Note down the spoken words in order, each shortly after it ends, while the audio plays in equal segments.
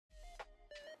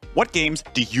What games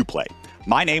do you play?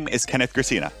 My name is Kenneth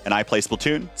Gracina, and I play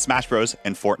Splatoon, Smash Bros,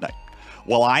 and Fortnite.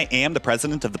 While I am the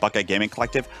president of the Buckeye Gaming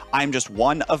Collective, I'm just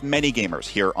one of many gamers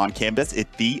here on campus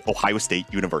at The Ohio State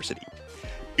University.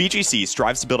 BGC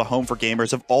strives to build a home for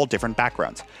gamers of all different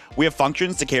backgrounds. We have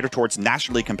functions to cater towards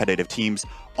nationally competitive teams,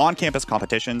 on-campus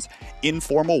competitions,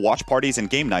 informal watch parties and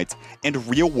game nights, and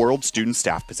real-world student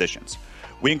staff positions.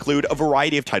 We include a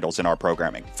variety of titles in our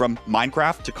programming, from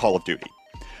Minecraft to Call of Duty.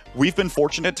 We've been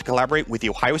fortunate to collaborate with the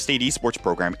Ohio State esports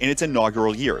program in its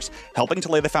inaugural years, helping to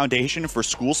lay the foundation for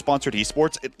school-sponsored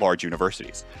esports at large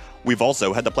universities. We've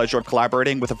also had the pleasure of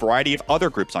collaborating with a variety of other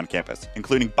groups on campus,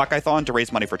 including Buckeyethon to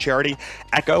raise money for charity,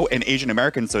 ECHO and Asian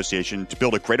American Association to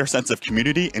build a greater sense of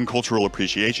community and cultural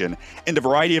appreciation, and a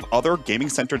variety of other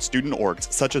gaming-centered student orgs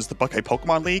such as the Buckeye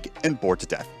Pokemon League and Bored to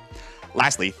Death.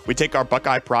 Lastly, we take our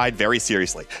Buckeye pride very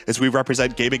seriously as we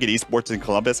represent gaming and esports in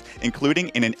Columbus, including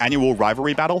in an annual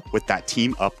rivalry battle with that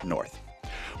team up north.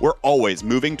 We're always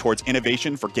moving towards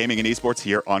innovation for gaming and esports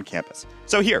here on campus.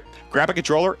 So here, grab a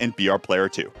controller and be our player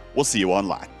too. We'll see you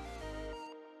online.